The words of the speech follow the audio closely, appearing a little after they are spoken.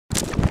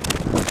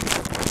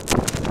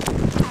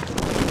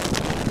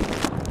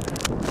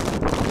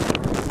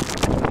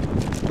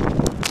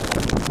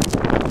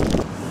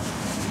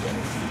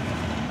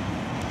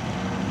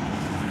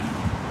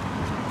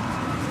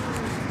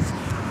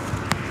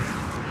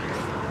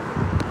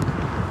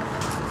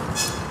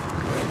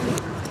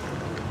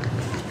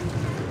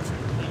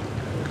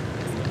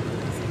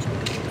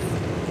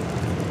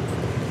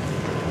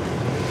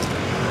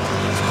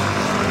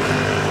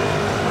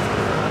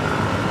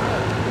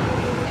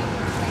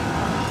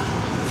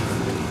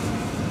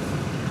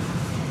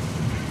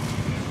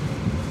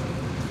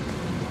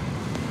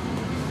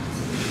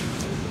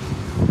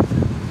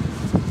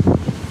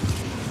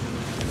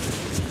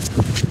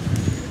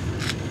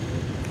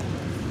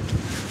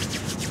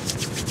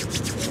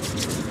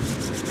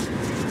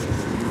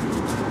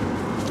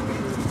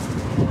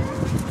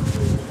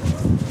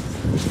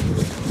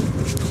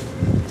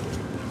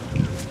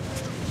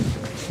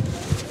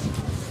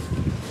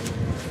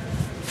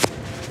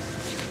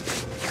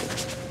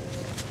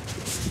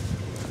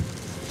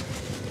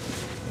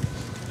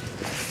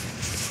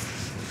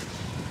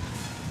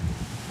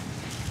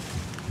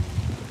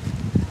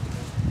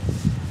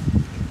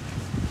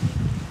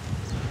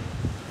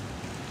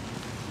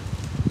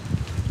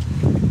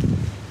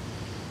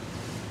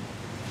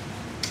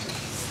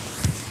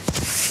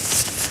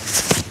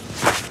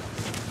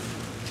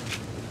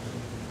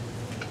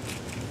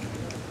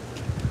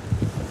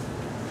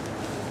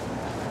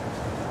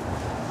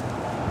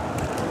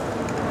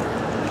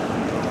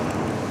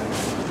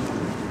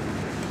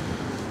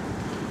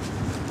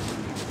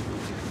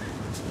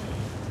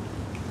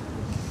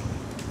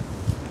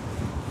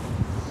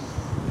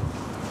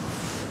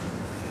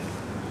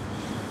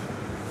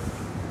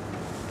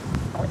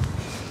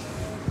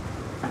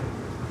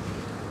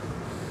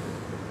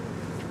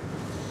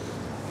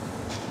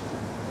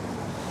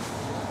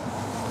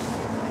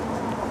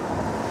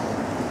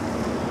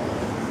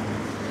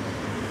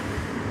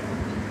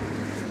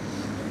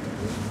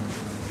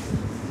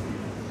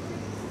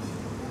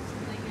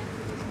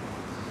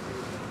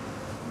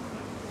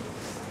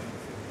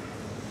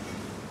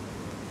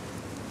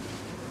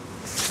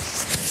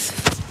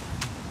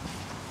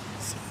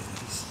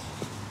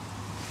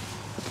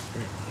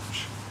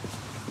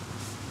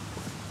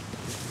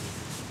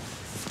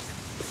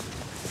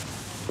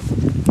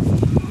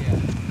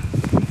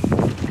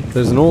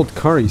There's an old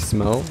curry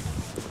smell.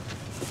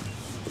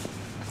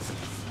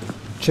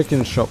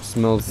 Chicken shop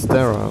smells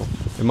sterile.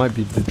 It might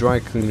be the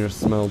dry cleaner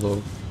smell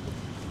though.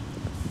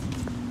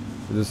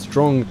 There's a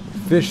strong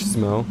fish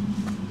smell.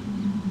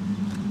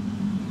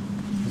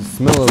 The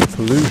smell of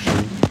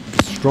pollution.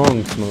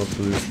 Strong smell of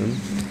pollution.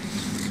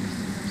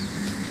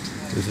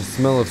 There's a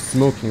smell of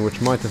smoking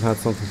which might have had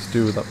something to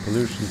do with that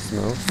pollution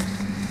smell.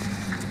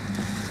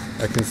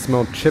 I can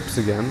smell chips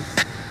again.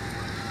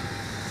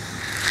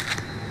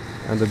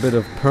 And a bit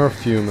of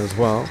perfume as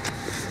well.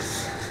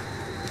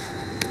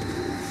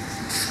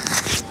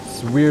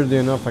 So weirdly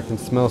enough, I can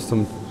smell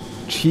some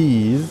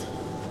cheese.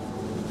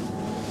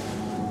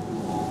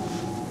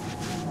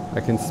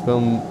 I can smell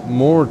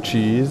more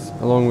cheese,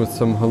 along with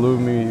some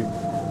halloumi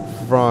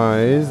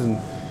fries and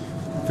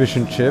fish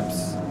and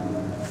chips.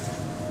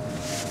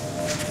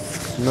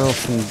 Smell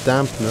some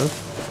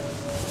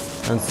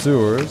dampness and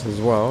sewers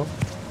as well.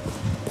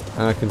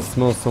 And I can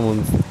smell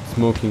someone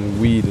smoking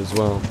weed as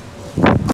well.